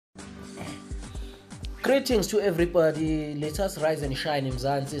Greetings to everybody. Let us rise and shine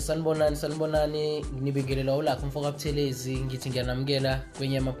Mzansi. Sanibonani ngibingelela ulakho mfoka Buthelezi ngithi ngiyanamukela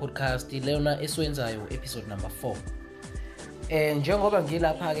kwenye ama podcast leona esiwenzayo episode number 4. Njengoba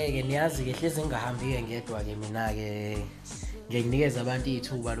ngilapha ke niyazi ke hlezi ngingahambi ke ngedwa ke mina ke nginikeza abantu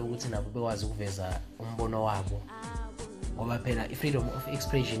ithuba lokuthi nabo bekwazi ukuveza umbono wabo. Ngoba phela freedom of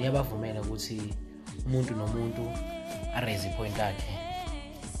expression yabavumela ukuthi umuntu nomuntu araise point yakhe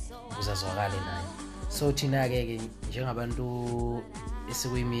uzazwakale naye. So thina ke njengabantu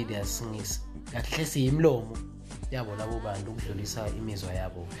esikwi media kahle siyimlomo yabo labo bantu ukudlulisa imizwa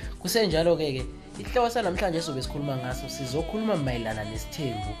yabo. Kusenjalo ke ihloko sanamhlanje sobe sikhuluma ngaso sizokhuluma mayelana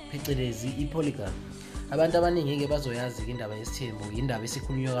nesithembu phecelezi ipolygam. Abantu abaningi ke bazoyazi indaba yesithembu, indaba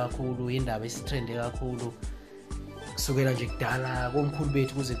esikhulunywa kakhulu, indaba esitrende kakhulu kusukela nje kudala komkhulu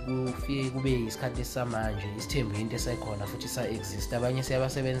bethu kuze kufike kube isikhathi samanje. Isithembu into esayikhona futhi sa-exist, abanye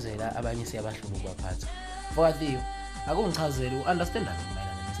siyabasebenzela, abanye siyabahlula ukubaphatha. Mfowethu akungichazele u-understand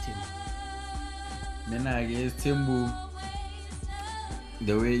mayelana nesithembu. Mina ke isithembu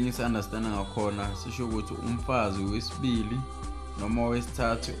the way ngisi-understand ngakhona sisho ukuthi umfazi wesibili noma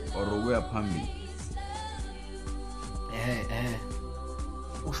wesithathu or ukuya phambili.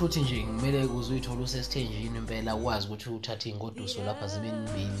 Usho ukuthi nje kumele uzuyithola usesithenjini impela ukwazi ukuthi uthathe ingoduso lapha zibe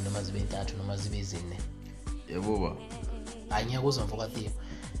 2 noma zibe 3 noma zibe 4. Yebo ba. Angiyakuzwa mfowethu.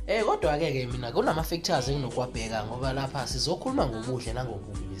 Kodwa ke mina kunama factors enginokwabheka ngoba lapha sizokhuluma ngobuhle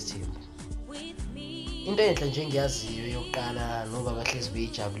nangobubi besithembu. Into enhle nje engiyaziyo yokuqala noba bahlezi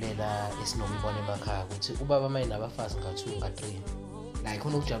beyijabulela esinokubona emakhaya ukuthi ubaba maye nabafazi nga2 nga3 like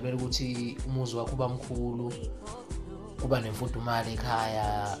khona ukujabulela ukuthi umuzi wakhe uba mkhulu, kuba nemfudumalo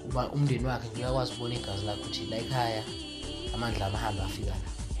ekhaya, uba umndeni wakhe ngiyakwazi ukubona igazi lakhe ukuthi la ekhaya amandla amahamba afika la.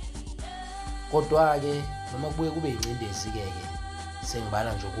 Kodwa ke noma kubuye kube incindezi ke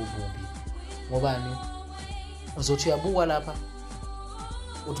sengibala nje kububi ngobani uzothi uyabuka lapha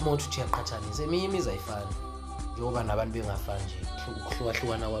uthi mothu uthi yaqhathanisa eminye imizi ayifani njengoba nabantu bengafani nje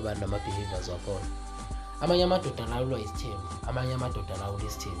ukuhlukahlukana kwabantu nama behaviors wakhona. Amanye amadoda lawulwa isithembu, amanye amadoda lawulwa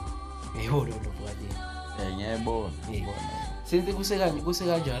isithembu. Yebo lo nto futhi ngiyayibona. Since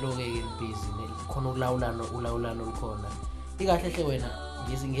kusekanjalo ke impisi khona ulawulano likhona. Ikahle hle wena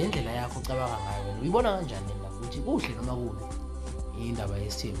ngendlela yakho ucabanga ngayo wena uyibona kanjani la ukuthi kuhle noma kubi indaba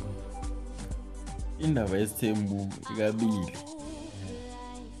yesithembu? Indaba yesithembu ikabili.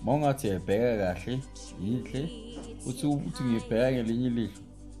 Mongathi yabheka kahle yihle uthi ngibheka ngelinye ilihlo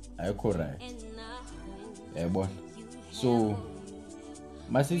ayikho right. Yabona. So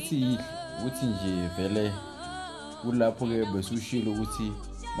masithi uthi nje vele kulapho ke besushilo ukuthi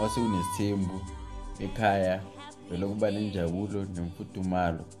mase unesithembu ekhaya vele kuba nenjabulo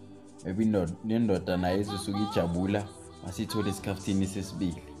nemfudumalo. Maybe nendoda naye izosuka ijabula masithola isikhaftini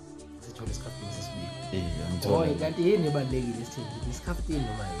sesibili. Sithola isikhaftini sesibili. Ngithola. Kanti yini ebalekile isithembu? Isikhaftini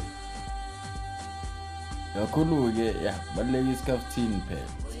noma yini? Kakhulu ke balekile isikhaftini phela.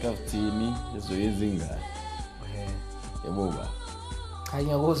 Isikhaftini ezoyenza ingane. Yebo ba.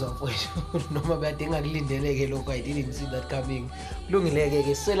 Ngiyakuzwa mfowethu noma bayadinga kulindeleke lokho. I didn't see that coming. Kulungileke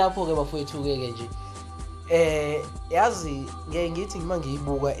ke selapho ke bafowethu ke nje yazi ngeke ngithi ngima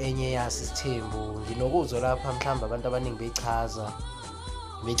ngiyibuka enye yasi isithembu nginokuzwa lapha mhlamba abantu abaningi bechaza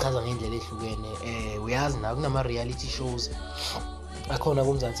ngendlela ehlukene. Uyazi na kunama reality shows akhona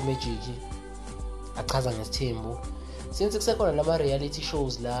kuMzansi Magic achaza ngesithembu. Since kusekhona lama reality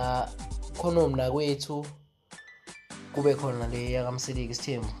shows la khona umna kwethu kube khona le yakamseleki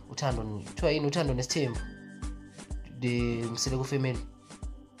isithembu uthando kuthiwa yini uthando nesithembu de mseleki family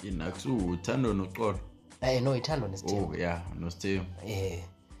inakusu uthando noxolo. No ithando nesithembu. Oh yeah nosithembu.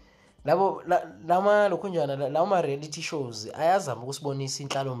 Labo lama lokhunjana lama reality shows ayazama ukusibonisa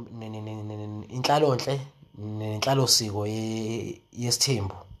inhlalonhle nenhlalo siko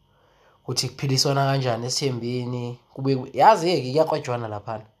yesithembu ukuthi kuphiliswana kanjani esithembini kube yazi ke kuyakwajwana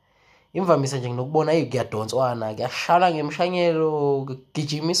lapha. Imvamisa nje nginokubona kuyadonswana kuyashala ngemshanyelo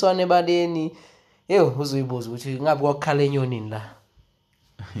kugijimiswana ebaleni. Uzoyibuza ukuthi ngabe kwakhala enyonini la.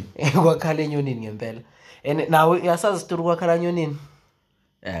 Kwakhala enyonini ngempela. Nawe uyasazi isitori kwakhala enyonini?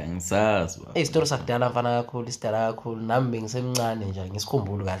 Ngisazi ba. Isitori sakudala mfana kakhulu, isidala kakhulu. Nami bengisemncane nje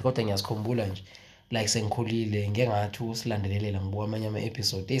ngisikhumbula kahle kodwa ngiyasikhumbula nje like sengikhulile ngeke ngathi usilandelelela ngibuka amanye ama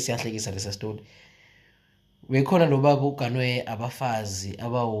episode siyahlekisa lesa story. Bekhona lo baba uganwe abafazi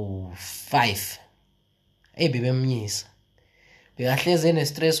abawu5 bebemnyisa. Bekahleze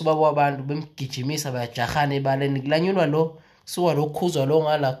nestress ubaba wabantu bemgijimisa bayajahana ebaleni kulanyulwa lo kusuka lo khuzwa lo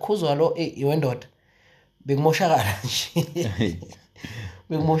ngala khuzwa lo iwendoda bekumoshakala nje.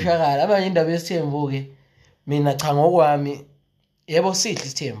 Bekumoshakala abanye indaba yesithembu ke mina cha ngokwami yebo sihle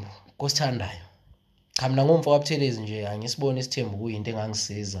isithembu kosithandayo cha mina ngomfo kaButhelezi nje angisiboni isithembu kuyinto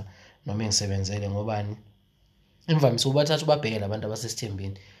engangisiza noma engisebenzele ngobani imvamisa ubathatha ubabhekela abantu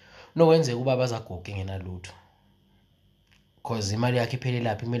abasesithembeni nokwenzeka uba bazaguga ngenalutho cause imali yakhe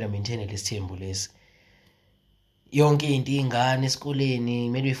iphelelaphi kumele maintain lesithembu lesi yonke into ingane esikoleni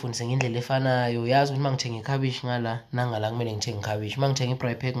kumele uyifundise ngendlela efanayo yazi ukuthi mangithenga ikhabishi ngala nangala kumele ngithenge ikhabishi mangithenga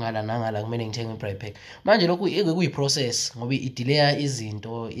i-braai pack ngala nangala kumele ngithenge i-braai pack manje lokhu kuyi-process ngoba idelaya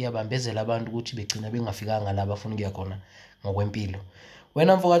izinto iyabambezela abantu ukuthi begcina bengafikanga la bafuna ukuya khona ngokwempilo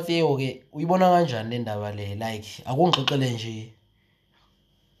wena mfokaTheo ke uyibona kanjani le ndaba le like akungixoxele nje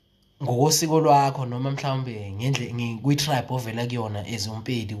ngokosiko lwakho noma mhlawumbe ngendle kwi-tribe ovela kuyona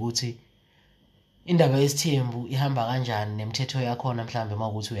ezumpedi ukuthi indaba yesithembu ihamba kanjani nemithetho yakhona mhlambe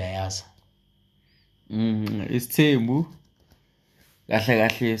mawukuthi uyayazi isithembu kahle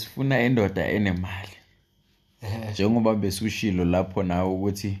kahle sifuna indoda enemali njengoba besushilo lapho nawe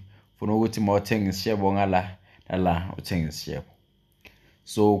ukuthi ufuna ukuthi mawuthenga isishebo ngala la uthenga isishebo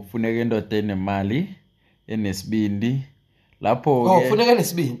so kufuneka indoda enemali enesibindi lapho ke kufuneka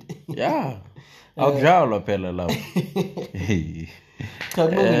nesibindi yeah akujalo phela lapho cha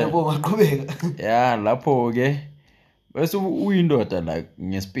kulungile ngaqhubeka yeah lapho ke bese uyindoda la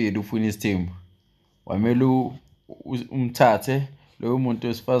ngesipidi ufuna isithembu wamele umthathe loyo muntu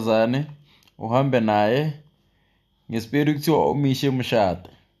wesifazane uhambe naye ngesipidi kuthiwa umishe umshado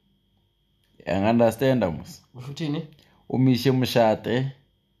understand amos usho uthini umishe umshado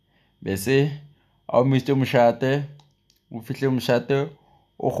bese awumishe umshado ufihle umshado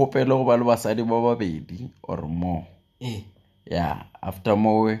ukhopela kuba lobasadi bababili or more yeah after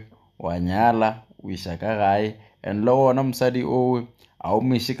more wanyala uyishaka gae and lo wona msadi o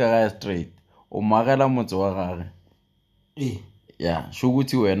awumishi ka straight umakela mutsi wa gage yeah sho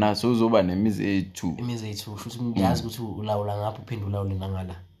ukuthi wena sozoba nemizi ethu futhi ngiyazi ukuthi ulawula ngapha uphinde ulawule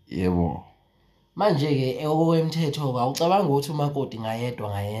nangala yebo manje ke okwemthetho awucabanga ukuthi umakoti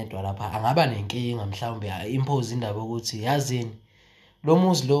ngayedwa lapha angaba nenkinga mhlawumbe impose indaba ukuthi yazini lo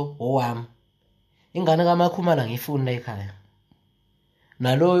muzi lo owami ingane kaMakhumalo ngifuni la ekhaya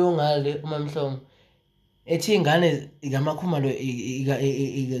naloyo ngale uMamhlongo ethi ingane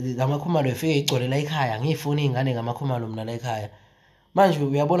kaMakhumalo efike igcole la ekhaya ngifuni ingane kaMakhumalo mina la ekhaya manje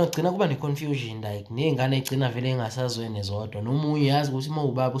uyabona kugcina kuba neconfusion like nezingane egcina vele engasazweni zodwa nomunye yazi ukuthi uma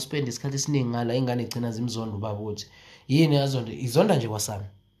ubaba uspend isikhathi esiningi ngala ingane egcina zimzonda ubaba ukuthi yini yazonda izonda nje kwasami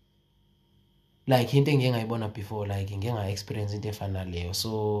like into engeke ngayibona before like ngeke nga experience into efana leyo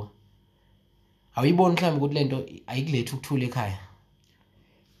so awuyiboni mhlawumbe ukuthi lento ayikulethe ukuthula ekhaya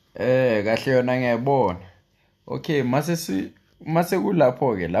kahle yona ngiyabona okay mase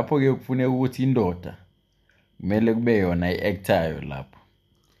kulapho ke kufuneka ukuthi indoda kumele kube yona iactayo lapho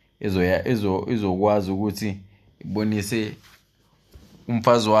izokwazi ukuthi ibonise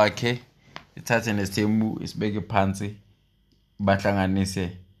umfazi wakhe ithathe nesithembu isibeke phansi bahlanganise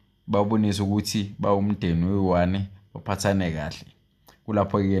babonise ukuthi bawumndeni oyi-1 baphathane kahle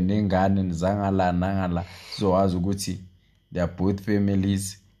kulapho ke nengane nizangala nangala sizowazi ukuthi they are both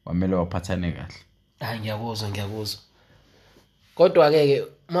families wamele baphathane kahle ngiyakuzwa kodwa ke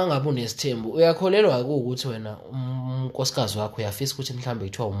mangabe unesithembu uyakholelwa ukuthi wena unkosikazi wakho uyafisa ukuthi mhlambe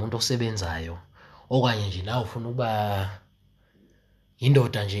kuthiwa umuntu osebenzayo okanye nje nawe ufuna ukuba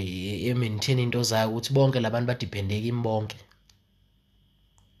indoda nje emaintain into zayo ukuthi bonke labantu badependeke imbonke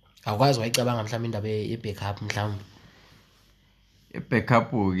awukwazi wayicabanga mhlawumbe indaba ye-backup mhlawumbe i-backup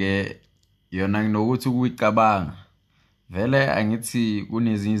ke yona nginokuthi ukuyicabanga vele angithi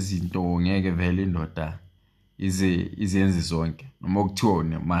kunezinye izinto ngeke vele indoda izenze zonke noma kuthiwa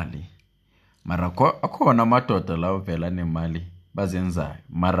nemali mara akhona amadoda lawo vela nemali bazenzayo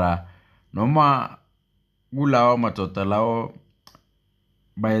mara noma kulawa madoda lawo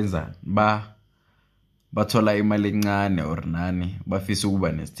bayenza bathola imali encane or nani bafisa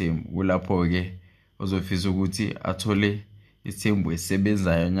ukuba nesithembu kulapho ke uzofisa ukuthi athole isithembu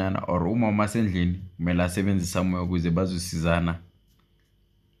esisebenzayo nyana or uma masendlini kumele asebenzise moya ukuze bazosizana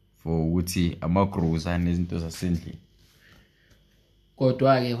for ukuthi amagrocer nezinto zasendlini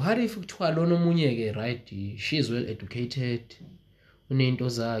kodwa ke what if kuthiwa lona omunye ke right she is well educated unento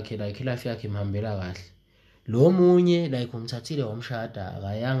zakhe like life yakhe imhambela kahle lo munye like umthathile wamshada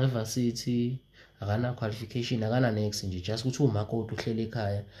akayanga evarsity akana qualification akana next nje just ukuthi umakoti uhlele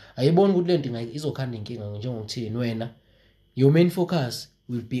ekhaya ayiboni ukuthi lento izokhanda inkinga njengokuthini wena your main focus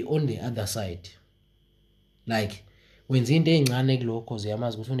will be on the other side like wenza into ezincane kuloko cause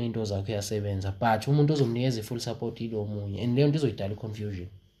yamazi ukuthi unento zakhe yasebenza but umuntu ozomnikeza full support ilo munye and leyo nto izoyidala confusion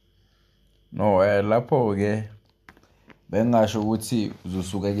no lapho ke bengasho ukuthi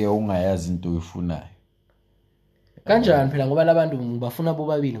uzosuka ke ungayazi into oyifunayo kanjani phela ngoba labantu ngibafuna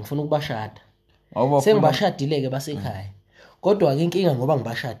bobabili ngifuna ukubashada sengibashadile ke basekhaya kodwa ke inkinga ngoba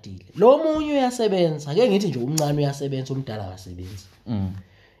ngibashadile lo munye uyasebenza ake ngithi nje umncane uyasebenza umdala akasebenzi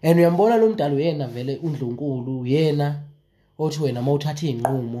and uyambona lo mdala uyena vele uNdlunkulu yena othi wena mawuthatha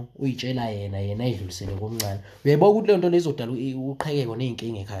izinqumo uyitshela yena idlulisele komncane uyayibona ukuthi le nto lezodala uqhekeko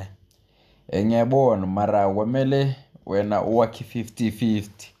nezinkinga ekhaya ngiyabona mara kwamele wena uwakhe 50-50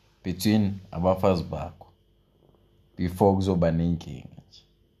 between abafazi bakho before kuzoba nenkinga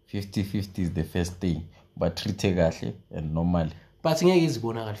nje 50-50 is the first thing but treat kahle and normally but ngeke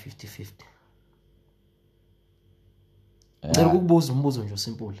izibonakala 50-50 ngicela ukukubuza umbuzo nje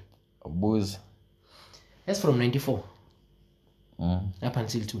simple ubuza as from 94 up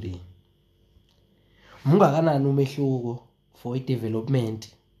until today mungakanani umehluko for development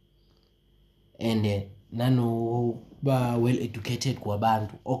and nanokuba well educated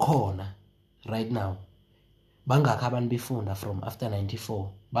kwabantu okhona right now bangakho abantu befunda from after 94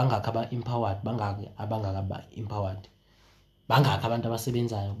 bangakho aba-empowered bangakho abangaka-empowered bangakho abantu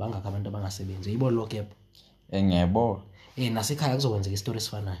abasebenzayo bangakho abantu abangasebenzi uyibona lo gap ngiyabona nasekhaya kuzokwenzeka isitori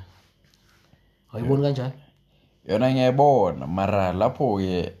esifanayo awuyiboni kanjalo yona ngiyabona mara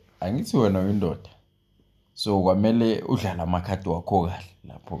lapho-ke angithi wena uyindoda so kwamele udlala amakhadi wakho kahle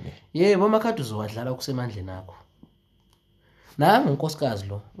lapho-ke yebo amakhadi uzowadlala kusemandleni akho nami unkosikazi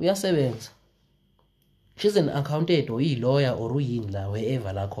lo uyasebenza she's an accountant or yi-lawyer or uyini la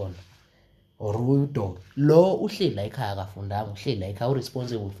wherever la khona or uyudog lo uhleli la ekhaya akafundanga uhleli la ekhaya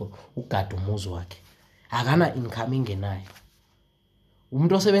uresponsible for ukugada umuzi wakhe akana income ingenayo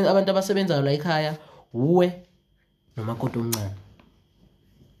umuntu osebenza abantu abasebenzayo la ekhaya uwe nomakoti omncane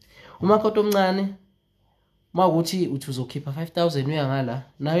umakoti omncane mawukuthi uthi uzokhipha 5,000 uyangala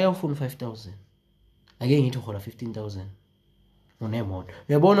nawe uyawufuna 5,000 ake ngithi uhola 15,000 unemoto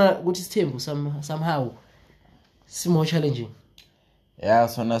uyabona ukuthi isithembu somehow more challenging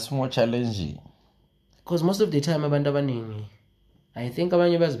sona more challenging because most of the time abantu abaningi I think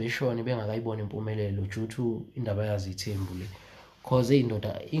abanye bazibeshona bengakayibona impumelelo due to indaba yazi ithembu le cause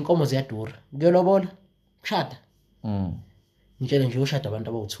indoda inkomo ziyadura kuyelobola kushada ngitshela nje uyoshada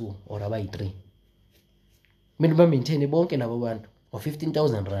abantu abawu2 or abayi3 mina ba maintain bonke labo bantu of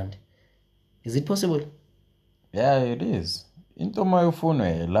 15,000 rand is it possible it is into mayufuna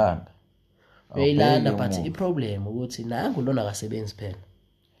uyayilanda but iproblem ukuthi nangu lona akasebenzi phela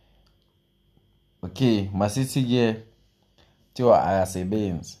okay masithi ke thiwa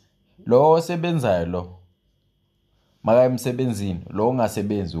akasebenzi lo osebenzayo lo maka emsebenzini lo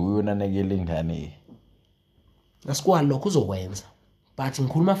ongasebenzi uyonanekela ingane asikwali lokho uzokwenza but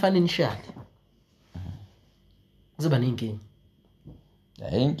ngikhuluma financial kuzoba nenkinga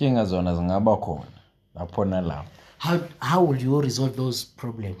inkinga zona zingaba khona lapho nalapho how will you resolve those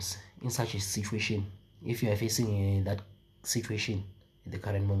problems in such a situation if you are facing that situation at the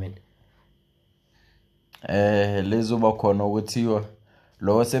current moment lezo bakhona ukuthiwa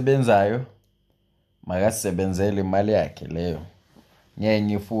lo osebenzayo makasebenzele imali yakhe leyo ngeke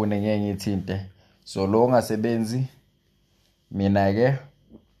ngifune ngeke ngithinte so lo ongasebenzi mina ke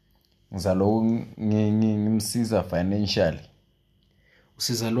ngizalo ngimsiza financially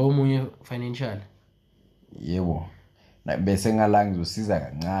usiza lo omunye financial yebo bese ngala ngizosiza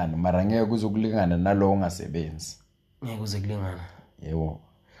kancane mara ngeke kuzokulingana nalo ongasebenzi ngeke kuze kulingana yebo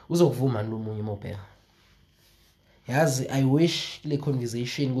uzokuvuma lo munye mobheka yazi I wish le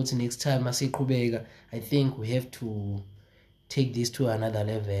conversation ukuthi next time asiqhubeka I think we have to take this to another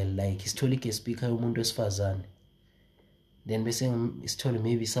level like historic speaker umuntu wesifazane then bese isithole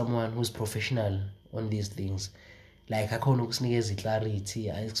maybe someone who's professional on these things like akhona ukusinikeza clarity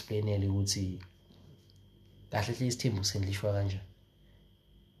explainele ukuthi kahle hle isithembu sendlishwa kanjani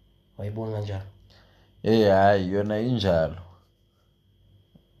wayibona kanjani hayi yona injalo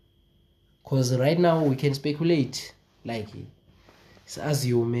because right now we can speculate like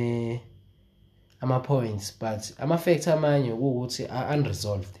assume ama points but ama facts amanye ukuthi are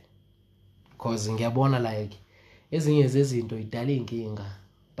unresolved because ngiyabona like ezinye zezinto idala inkinga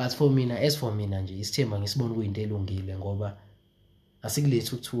but as for mina nje isithemba ngisibona kuyinto elungile ngoba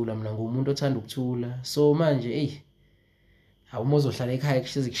asikulethe ukuthula mina ngumuntu othanda ukuthula so manje awumozohlala ekhaya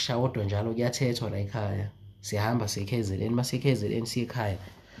kusheze kushawadwa njalo kuyathethwa la ekhaya sihamba sekhezeleni masekhezeleni siyekhaya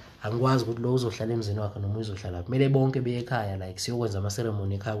angikwazi ukuthi lo uzohlala emzini wakhe noma uzohlala kumele bonke beye ekhaya like siyokwenza ama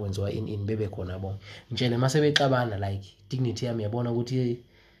ceremony ekhaya kwenziwa in bebe khona bonke ngitshele mase bexabana like dignity yami yabona ukuthi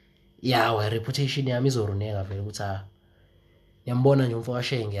yawa reputation yami izoruneka vele ukuthi ngiyambona nje umfo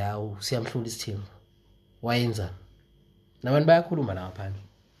kaShenge hawu siyamhlula isithembu wayenza nabantu bayakhuluma la ngaphandle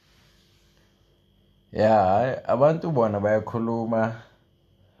hayi abantu bona bayakhuluma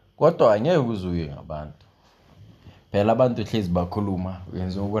kodwa angeke uzuye ngabantu phela abantu hlezi bakhuluma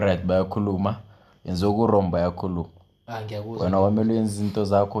uyenza uku right bayakhuluma yenza ukuromba yakhuluma. Ngiyakuzwa. Wena kwamele uyenze izinto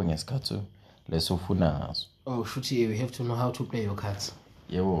zakho ngesikhathi leso ufuna ngazo. Oh, shuthi we have to know how to play your cards.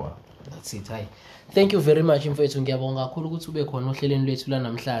 Yebo. That's it. Hayi. Thank you very much mfethu, ngiyabonga kakhulu ukuthi ube khona ohlelweni lwethu la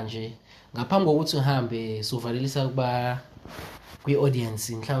namhlanje. Ngaphambi kokuthi uhambe sovalelisa kuba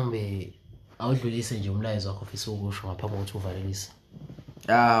kwi-audience mhlawumbe awudlulise nje umlayezo wakho ofisa ukusho ngaphambi kokuthi uvalelise.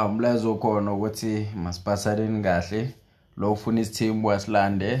 Umlayezo khona ukuthi masipasaleni kahle lo ufuna isithembu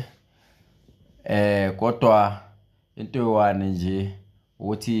asilande. Kodwa into ewane nje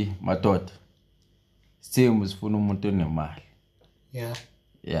ukuthi madoda isithembu sifuna umuntu onemali.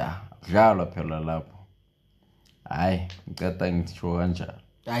 Yeah, dlala phela lapho. Hayi, ngicela ngisho kanjalo.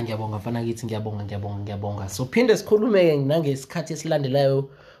 Ngiyabonga mfana kithi, ngiyabonga. So phinde sikhulume nangesikhathi esilandelayo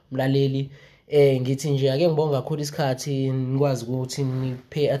mlaleli. Ngithi nje ake ngibonga kakhulu isikhathi nikwazi ukuthi ni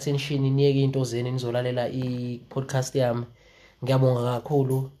pay attention niyeke into zeni nizolalela i-podcast yami. Ngiyabonga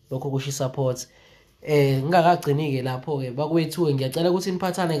kakhulu lokho kusho support. Ngingakagcini ke lapho ke bakwethu ngiyacela ukuthi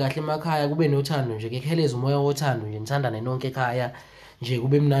niphathane kahle emakhaya, kube nothando nje, kekheleza umoya wothando nje, nithandane nonke ekhaya nje,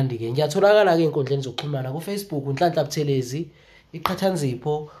 kube mnandi ke. Ngiyatholakala ke inkundleni zokuxhumana ku Facebook Nhlanhla Buthelezi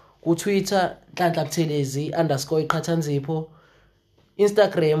iqhathanzipho, ku Twitter Nhlanhla Buthelezi _iqhathanzipho,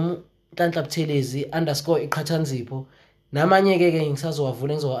 Instagram Nhlanhla Buthelezi _iqhathanzipho, namanye ke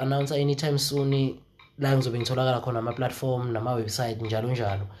ngisazowavula ngizowa-announce anytime soon la ngizobe ngitholakala khona ama platform nama website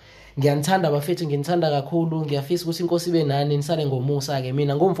njalo. Ngiyanithanda bafethu, nginithanda kakhulu, ngiyafisa ukuthi inkosi ibe nani, nisale ngomusa ke.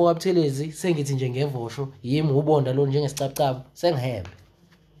 Mina ngumfoka Buthelezi, sengithi nje ngevosho yimi ubonda lo njengesicapcabo, sengihebe.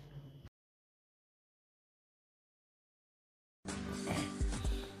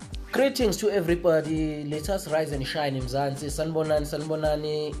 Greetings to everybody. Let us rise and shine Mzansi.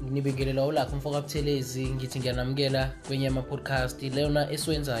 Sanibonani. Ngibingelela ulakho umfoka Buthelezi, ngithi ngiyanamukela kwenye ama podcast leona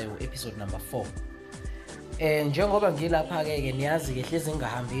esiwenzayo episode number 4. Njengoba ngilapha ke niyazi ke hlezi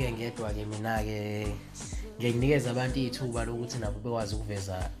ngingahambi ke ngedwa ke mina ke nginikeza abantu ithuba lokuthi nabo bekwazi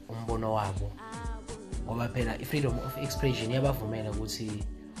ukuveza umbono wabo, ngoba phela i-freedom of expression yabavumela ukuthi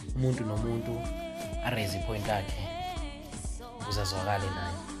umuntu nomuntu araise point yakhe kuzazwakale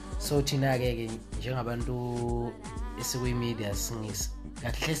naye. So thina ke njengabantu esikwi-media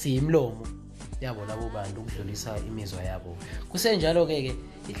kahle siyimlomo yabo labo bantu ukudlulisa imizwa yabo. Kusenjalo ke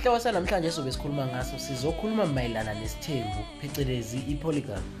isihloko sanamhlanje sobe sikhuluma ngaso, sizokhuluma mayelana nesithembu phecelezi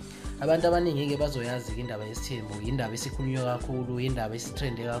i-polygam. Abantu abaningi ke bazoyazi indaba yesithembu, indaba esikhulunywa kakhulu, indaba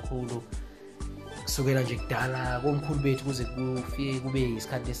esitrende kakhulu kusukela nje kudala komkhulu bethu kuze kufike kube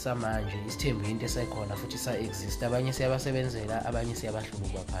isikhathi samanje. Isithembu into esekhona futhi sa-exist, abanye siyabasebenzela, abanye siyabahlula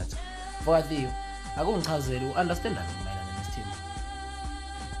ukubaphatha. Mfowethu akungichazele u-understand mayelana nesithembu.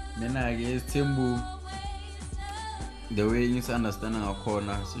 Mina ke isithembu the way ngisi-understand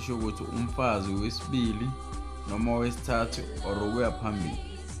ngakhona sisho ukuthi umfazi wesibili noma wesithathu or ukuya phambili.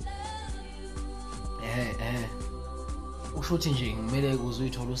 Usho ukuthi nje kumele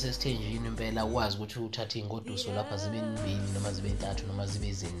uzuyithola usesithenjini impela ukwazi ukuthi uthathe ingoduso lapha zibe 2 noma zibe 3 noma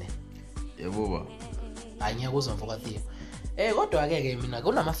zibe 4. Yebo ba. Ngiyakuzwa mfowethu. Kodwa ke mina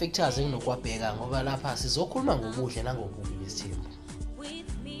kunama factors enginokwabheka, ngoba lapha sizokhuluma ngobuhle nangobubi besithembu.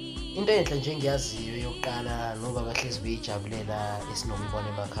 Into enhle nje engiyaziyo yokuqala noba bahlezi beyijabulela esinokubona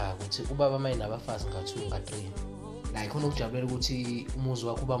emakhaya ukuthi ubaba maye nabafazi nga2 nga3 la ikhona ukujabulela ukuthi umuzi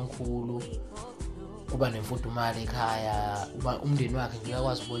wakhe uba mkhulu, kuba nemfudumalo ekhaya, uba umndeni wakhe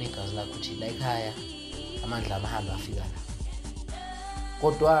ngiyakwazi ukubona igazi lakhe ukuthi la ekhaya amandla amahamba afika la.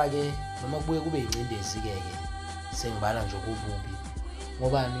 Kodwa ke noma kubuye kube incindezi ke sengibala nje kububi,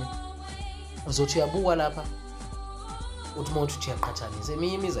 ngobani uzothi uyabuka lapha uthi mawuthi uyaqhathanisa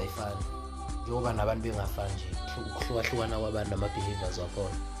eminye imizi ayifani njengoba nabantu bengafani nje, ukuhlukahlukana kwabantu nama-behaviors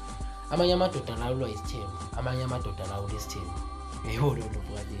wakhona. Amanye amadoda lawulwa isithembu, amanye amadoda lawulwa isithembu. Yebo lo nto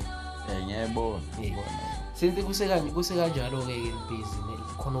mfowethu. Ngiyayibona. Since kusekanjalo-ke impisi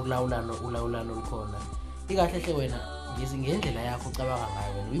khona ulawulano olukhona. Ikahle hle wena ngendlela yakho ucabanga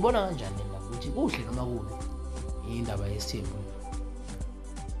ngayo wena uyibona kanjani la ukuthi kuhle noma kubi indaba yesithembu?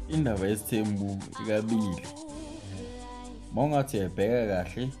 Indaba yesithembu ikabili. Mongathi uyabheka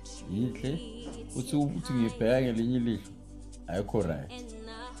kahle yihle, uthi ngibheka ngelinye ilihlo ayikho right.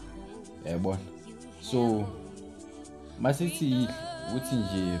 Yabona. So masithi yihle uthi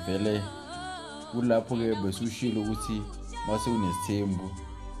nje vele kulapho ke besushilo ukuthi mase unesithembu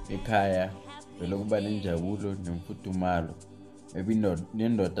ekhaya vele kuba nenjabulo nemfudumalo. Maybe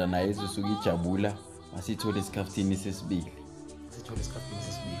nendoda naye izosuka ijabula masithola isikhaftini sesibili. Sithola isikhaftini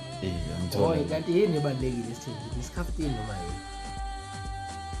sesibili. Ngithola. Kanti yini ebalekile isithembu? Isikhaftini noma yini?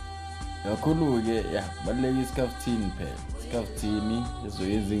 Kakhulu ke balekile isikhaftini phela. Isikhaftini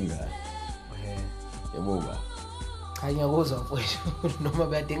ezoyenza ingane. Yebo ba. Cha ngiyakuzwa mfowethu noma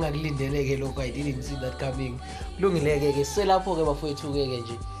bayadinga kulindeleke lokho. I didn't see that coming. Kulungileke ke selapho ke bafowethu ke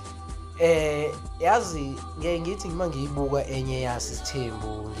nje. Yazi ngeke ngithi ngima ngiyibuka enye yasi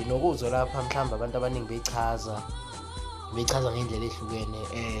Sithembu nginokuzwa lapha mhlamba abantu abaningi bechaza ngendlela ehlukene.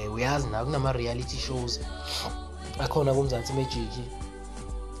 Uyazi na kunama reality shows akhona kuMzansi Magic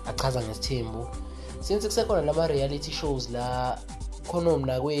achaza ngesithembu. Since kusekhona lama reality shows la khona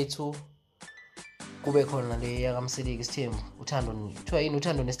umna kwethu kube khona le yakamseleki Sithembu uthando kuthiwa yini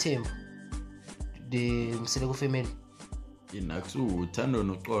uthando nesithembu de Mseleki family inakusu uthando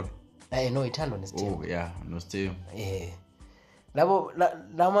noxolo no ithando nesithembu yeah nosithembu labo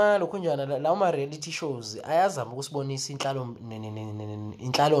lama lokhunjana lama reality shows ayazama ukusibonisa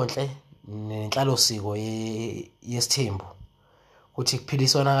inhlalonhle nenhlalo siko yesithembu ukuthi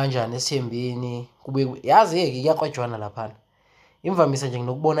kuphiliswana kanjani esithembini kube yazi kuyaqwajwana lapha imvamisa nje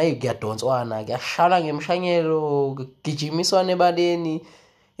nginokubona kuyadonswana kuyashala ngemshanyelo kugijimiswana ebaleni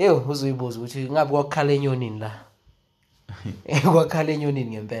uzoyibuza ukuthi ngabe kwakhala enyonini la kwakhala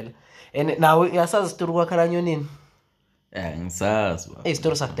enyonini ngempela nawe yasazi isitori kwakhala enyonini ngisazi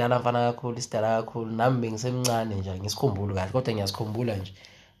isitori sakudala mfana kakhulu isidala kakhulu nami bengisemncane nje ngisikhumbula kahle kodwa ngiyasikhumbula nje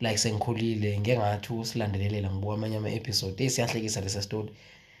like sengikhulile ngengathi usilandelelela ngibuka amanye ama-episode siyahlekisa lesa story.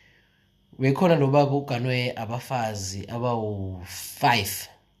 Bekhona lo baba uganwe abafazi abawu-5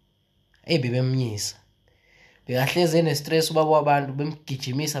 bebemnyisa bekahleze enestress ubaba wabantu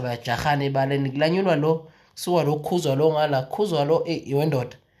bemgijimisa bayajahana ebaleni kulanyulwa lo kusuka lo kukhuzwa lo ngala kukhuzwa lo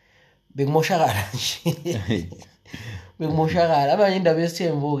iwendoda bekumoshakala nje bekumoshakala abanye indaba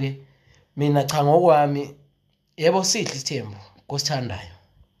yesithembu ke mina cha ngokwami yebo sihle isithembu kusithandayo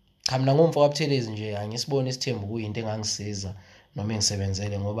cha mina ngumfo kaButhelezi nje angisiboni isithembu kuyinto engangisiza noma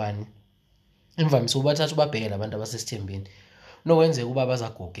engisebenzele ngobani imvamisa ubathatha ubabhekela abantu abasesithembini nokwenzeka uba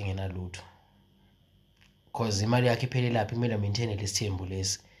bazaguga ngenalutho cause imali yakhe iphelelaphi kumele maintain lesithembu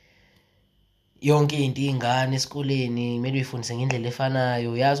lesi yonke into ingane esikoleni kumele uyifundise ngendlela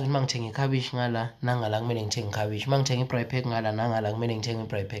efanayo yazi ukuthi mangithenga ikhabishi ngala nangala kumele ngithenge ikhabishi mangithenga i-braai pack ngala nangala kumele ngithenge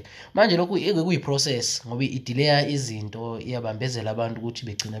i-braai pack manje lokhu kuyi-process ngoba idelaya izinto iyabambezela abantu ukuthi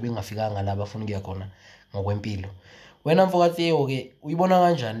begcina bengafikanga la bafuna ukuya khona ngokwempilo. Wena mfokaTheo ke uyibona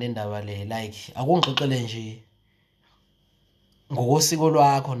kanjani le ndaba le like akungixoxele nje ngokosiko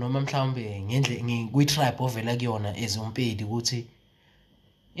lwakho noma mhlawumbe ngendle kwi-tribe ovela kuyona ezompedi ukuthi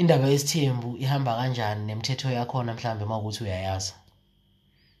indaba yesithembu ihamba kanjani nemithetho yakhona mhlawumbe mawukuthi uyayazi.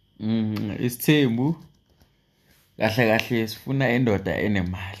 Isithembu kahle sifuna indoda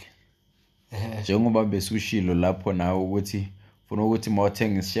enemali njengoba besushilo lapho nawe ukuthi ufuna ukuthi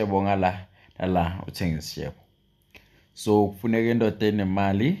mawuthenga isishebo ngala la uthenga isishebo. So kufuneka indoda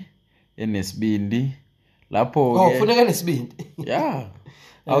enemali enesibindi lapho ke kufuneka nesibindi yeah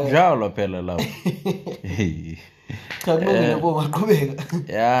akujalo phela lapho cha kulungile ngaqhubeka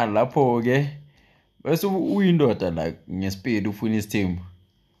yeah lapho ke bese uyindoda la ngesipidi ufuna isithembu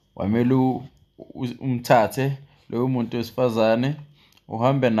wamele umthathe loyo muntu wesifazane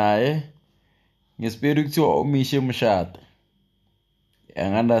uhambe naye ngesipidi kuthiwa umishe umshado.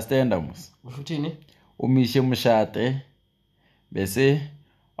 Understand mus uthini umishe umshado bese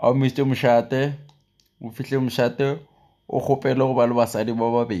awumishe umshado ufihle umshado ukhopela kuba lobasadi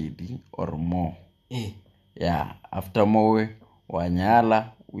bobabili or more yeah after more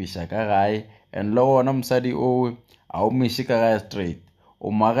wanyala uyishaka gae and lo wona msadi o awumishi ka straight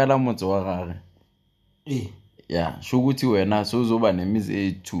umakela motse wa gage yeah sho ukuthi wena sozoba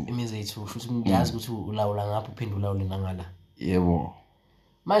nemizi e2 futhi ngiyazi ukuthi ulawula ngapha uphinde ulawule nangala yebo.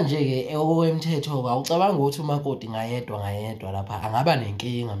 Manje ke okwemthetho awucabanga ukuthi umakoti ngayedwa lapha angaba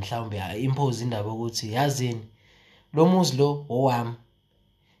nenkinga mhlawumbe impose indaba ukuthi yazini lo muzi lo owami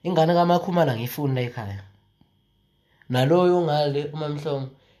ingane kaMakhumalo ngifuni la ekhaya naloyo ngale uMamhlongo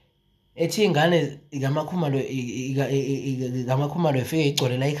ethi ingane kaMakhumalo efike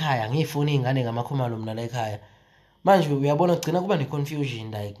igcolela ekhaya ngifuni ingane kaMakhumalo mina la ekhaya. Manje uyabona kugcina kuba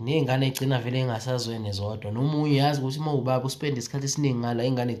ne-confusion like nezingane egcina vele engasazweni zodwa nomunye yazi ukuthi uma ubaba uspend isikhathi esiningi ngala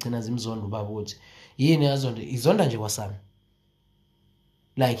ingane egcina zimzonda ubaba ukuthi yini yazonda izonda nje kwasami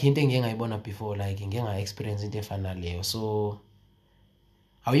like into engeke ngayibona before like ngeke nga-experience into efana leyo. So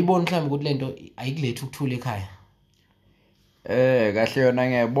awuyiboni mhlawumbe ukuthi lento ayikulethe ukuthula ekhaya? Kahle yona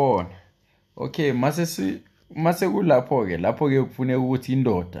ngiyabona. Okay mase kulapho ke kufuneka ukuthi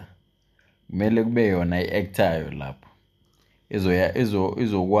indoda kumele kube yona i-actayo lapho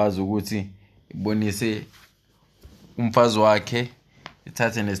izokwazi ukuthi ibonise umfazi wakhe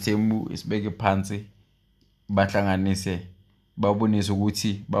ithathe nesithembu isibeke phansi bahlanganise babonise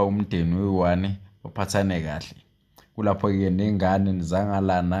ukuthi bawumndeni oyi-1 baphathane kahle. Kulapho ke nengane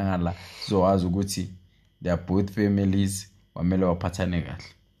nizangala nangala sizowazi ukuthi they are both families kwamele baphathane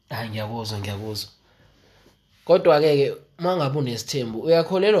kahle. Ngiyakuzwa. Kodwa-ke mangabe unesithembu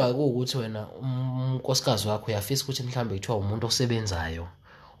uyakholelwa ukuthi wena unkosikazi wakho uyafisa ukuthi mhlambe kuthiwa umuntu osebenzayo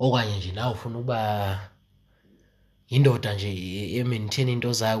okanye nje nawe ufuna ukuba indoda nje e-maintain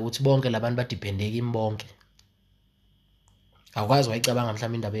into zayo ukuthi bonke labantu badiphendeke kimi bonke. Awukwazi wayicabanga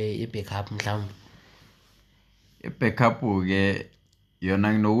mhlawumbe indaba ye-backup mhlawumbe. I-backup ke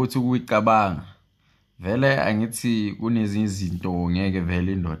yona nginokuthi ukuyicabanga vele angithi kunezinye izinto ngeke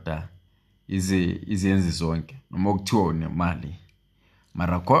vele indoda izenze zonke noma kuthiwa nemali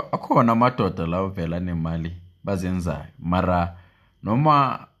mara akhona amadoda lawo vela nemali bazenzayo mara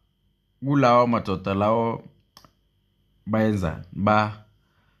noma kulawa madoda lawo bayenza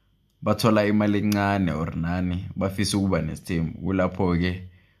bathola imali encane or nani bafisa ukuba nesithembu kulapho ke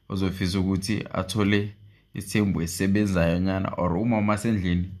uzofisa ukuthi athole isithembu esisebenzayo nyana or uma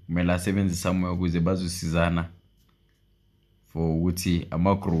sendlini kumele asebenzise amoya ukuze bazosizana for ukuthi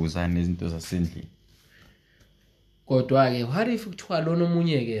ama-grocer nezinto zasendlini. Kodwa-ke what if kuthiwa lona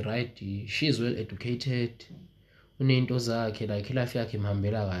omunye-ke right she is well educated unento zakhe like life yakhe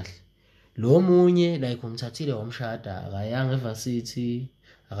imhambela kahle lo munye like umthathile wamshada akayanga evarsity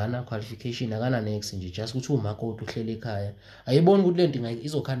akana qualification akana next nje just ukuthi umakoti uhlele ekhaya ayiboni ukuthi lento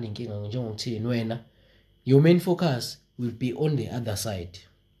izokhanda inkinga njengokuthini wena your main focus will be on the other side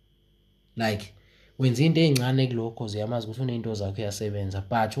like wenza into ezincane kuloko cause yamazi ukuthi unento zakhe uyasebenza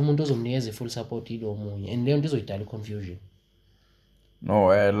but umuntu ozomnikeza full support yilo munye and leyo nto izoyidala confusion.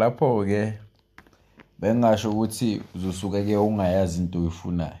 No lapho ke bengasho ukuthi uzosuka ke ungayazi into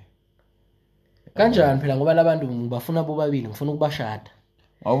oyifunayo kanjani phela ngoba labantu ngibafuna bobabili ngifuna ukubashada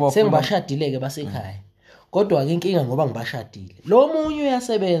sengibashadile ke basekhaya kodwa ke inkinga ngoba ngibashadile lo munye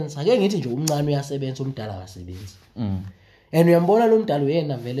uyasebenza ake ngithi nje umncane uyasebenza umdala akasebenzi and uyambona lo mdala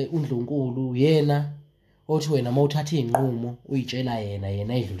uyena vele uNdlunkulu yena othi wena mawuthatha izinqumo uyitshela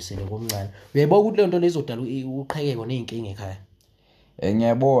yena idlulisele komncane uyayibona ukuthi le nto lezodala uqhekeko nezinkinga ekhaya.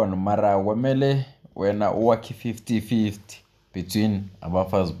 Ngiyabona mara kwamele wena uwakhe 50-50 between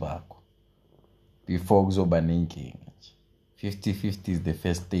abafazi bakho before kuzoba nenkinga nje 50-50 is the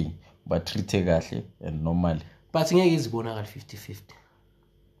first thing but treat kahle and normally but ngeke izibonakala 50-50.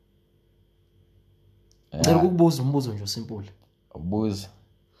 Ngicela ukukubuza umbuzo nje simple. Ubuza.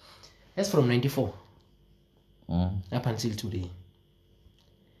 As from 94 up until today.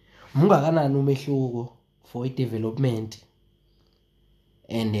 Mungakanani umehluko for development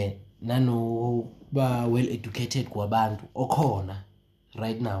and nanokuba well educated kwabantu okhona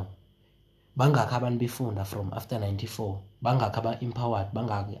right now? Bangakho abantu befunda from after 94? Bangakho aba-empowered?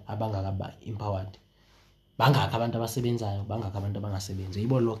 Bangakho abangakaba empowered? Bangakho abantu abasebenzayo? Bangakho abantu abangasebenzi?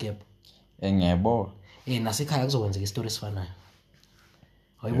 Uyibona lo gap? Ngiyabona. Nasekhaya kuzokwenzeka istory esifanayo.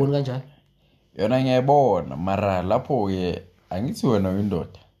 Awuyiboni kanjani? Yona ngiyabona mara lapho ke angithi wena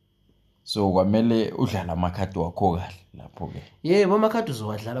uyindoda. So kwamele udlala amakhadi wakho kahle lapho ke. Yebo amakhadi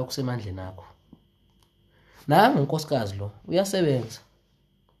uzowadlala kusemandleni akho. Nami unkosikazi lo uyasebenza.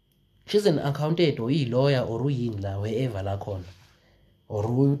 She's an accountant or lawyer or uyini la wherever la khona. Or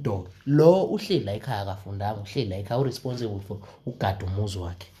uyudog. Lo uhleli la ekhaya akafundanga, uhleli la ekhaya responsible for ukugada umuzi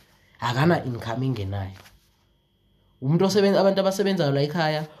wakhe. Akana income ingenayo. Umuntu osebenza abantu abasebenzayo la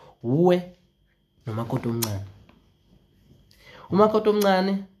ekhaya uwe nomakoti omncane. Umakoti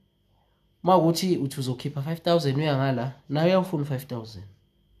omncane mawukuthi uthi uzokhipha 5,000 uyangala nawe uyawufuna 5,000.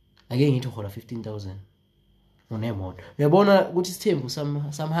 Ake ngithi uhola 15,000 unemoto. Uyabona ukuthi isithembu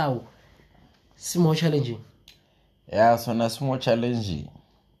somehow more challenging. Yeah, sona more challenging.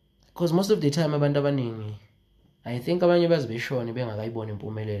 Because most of the time abantu abaningi I think abanye bazibeshona bengakayibona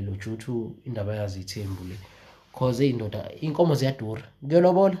impumelelo due to indaba yazi ithembu le. Cause indoda inkomo ziyadura.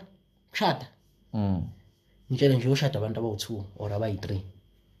 Kuyelobola kushada. Ngitshela nje ushada abantu abawu2 or abayi3.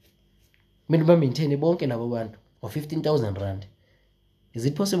 Mina ba maintain bonke labo bantu for 15,000 rand. Is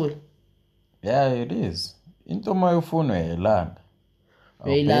it possible? Yeah, it is. Into mayufuna uyayilanda.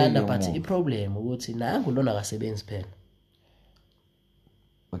 Uyayilanda but iproblem ukuthi nangu lona akasebenzi phela.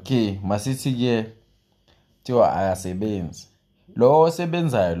 Okay, masithi ke thiwa akasebenzi. Lo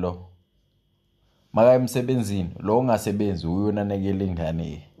osebenzayo lo maka emsebenzini, lo ongasebenzi uyonanekela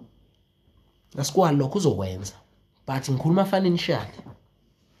ingane. Asikwani lokho uzokwenza. But ngikhuluma financial.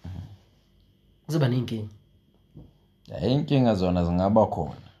 Kuzoba nenkinga. Inkinga zona zingaba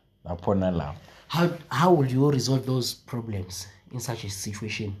khona lapho nalapho. How will you resolve those problems in such a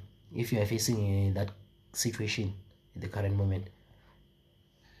situation if you are facing that situation at the current moment?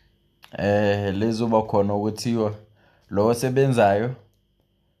 Lezo bakhona ukuthiwa lo osebenzayo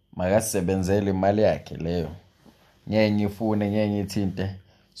makasebenzele imali yakhe leyo. Ngeke ngifune ngeke ngithinte.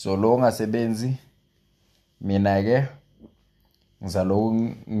 So lo ongasebenzi mina ke ngizalo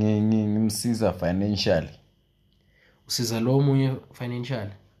ngimsiza financially. Usiza lo omunye financial?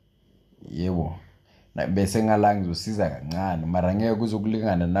 Yebo. Bese ngala ngizosiza kancane mara ngeke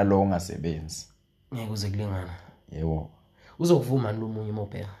kuzokulingana nalo ongasebenzi. Ngeke kuze kulingana. Yebo. Uzokuvuma lo munye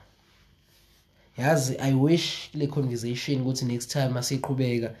mopera. Yazi I wish le conversation ukuthi next time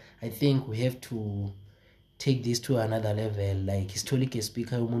asiqhubeka I think we have to take this to another level, like isithole ke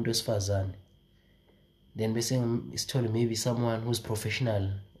speaker umuntu wesifazane, then bese isithole maybe someone who's professional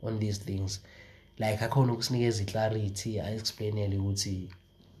on these things, like akhona ukusinikeza clarity, I explainele ukuthi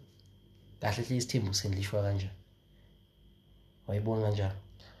kahle hle isithembu sendlishwa kanje. Wayibona kanjalo?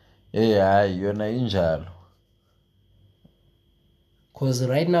 Hayi yona injalo. Because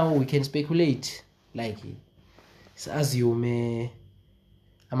right now we can speculate like assume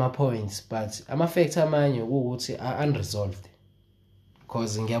ama-points but ama-facts amanye ukuthi are-unresolved,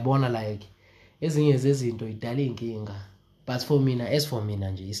 because ngiyabona like ezinye zezinto idala inkinga, but as for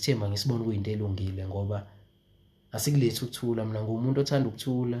mina nje isithemba ngisibona kuyinto elungile ngoba asikulethi ukuthula. Mina ngumuntu othanda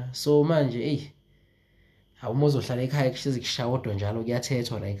ukuthula, so manje awuma uzohlala ekhaya kuhlezi kushawodwa njalo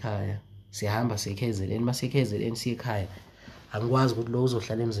kuyathethwa la ekhaya, siyahamba sekhezeleni masekhezeleni siyekhaya. Angikwazi ukuthi lo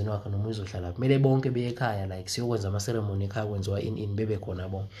uzohlala emzini wakhe noma uzohlala kumele bonke beye ekhaya, like siyokwenza ama-ceremony ekhaya kwenziwa in bebe khona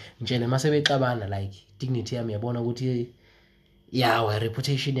bonke. Ngitshele mase bexabana like dignity yami yabona ukuthi yawa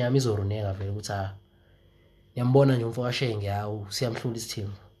reputation yami izoruneka vele ukuthi ngiyambona nje umfo kaShenge hawu siyamhlula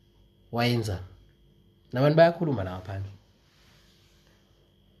isithembu wayenza. Nabantu bayakhuluma la phandle.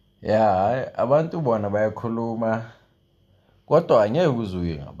 Hayi abantu bona bayakhuluma kodwa angeke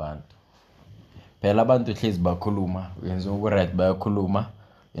uzuye ngabantu. Phela abantu hlezi bakhuluma, wenza uku-right bayakhuluma,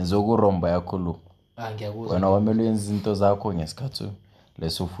 wenza uku-wrong bayakhuluma. Ngiyakuzwa. Wena wamele wenza izinto zakho ngesikhathi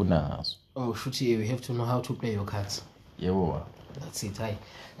leso ufuna ngazo. Shuthi we have to know how to play your cards. Yebo. That's it. Hayi.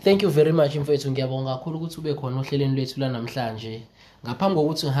 Thank you very much mfethu, ngiyabonga kakhulu ukuthi ube khona ohlelweni lwethu la namhlanje. Ngaphambi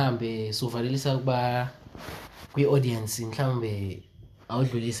kokuthi uhambe sovalelisa kuba kwi-audience, mhlawumbe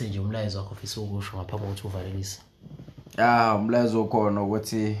awudlulise nje umlayezo wakho ofisa ukusho ngaphambi kokuthi uvalelise. Umlayezo khona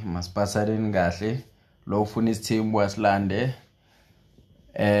ukuthi masipasaleni kahle, lo ufuna isithembu asilande.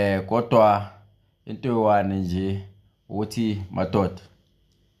 Kodwa into eyiwani nje ukuthi madoda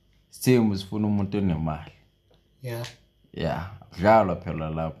isithembu sifuna umuntu onemali. Kudlalwa phela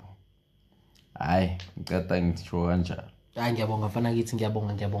lapho. Hayi ngicela ngisho kanjalo. Ngiyabonga mfana kithi,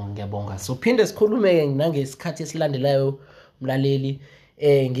 ngiyabonga. So phinde sikhulume nangesikhathi esilandelayo mlaleli.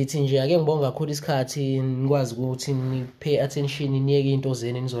 Ngithi nje ake ngibonga kakhulu isikhathi nikwazi ukuthi ni pay attention niyeke into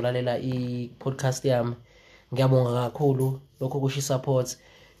zeni nizolalela i-podcast yami. Ngiyabonga kakhulu lokho kusho support.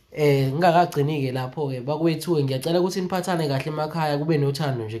 Ngingakagcini ke lapho ke bakwethu, ngiyacela ukuthi niphathane kahle emakhaya, kube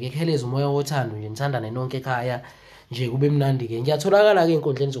nothando nje, kekheleze umoya wothando nje, nithandane nonke ekhaya nje kube mnandi ke. Ngiyatholakala ke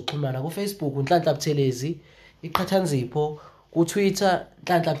inkundleni zokuxhumana ku Facebook Nhlanhla Buthelezi iqhathanzipho, ku Twitter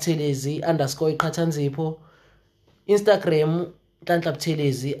Nhlanhla Buthelezi _iqhathanzipho, Instagram Nhlanhla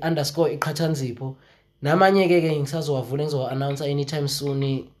Buthelezi _iqhathanzipho. Namanye ke ngisazowavula, ngizowa-announce anytime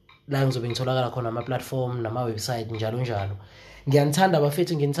soon la ngizobe ngitholakala khona ama-platform nama-website njalo. Ngiyanithanda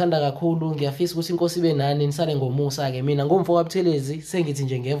bafethu, nginithanda kakhulu, ngiyafisa ukuthi inkosi ibe nani, nisale ngomusa ke. Mina ngumfo kaButhelezi, sengithi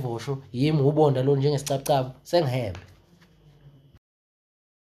nje ngevosho yimi ubonda lo njengesicapcabo sengihebe.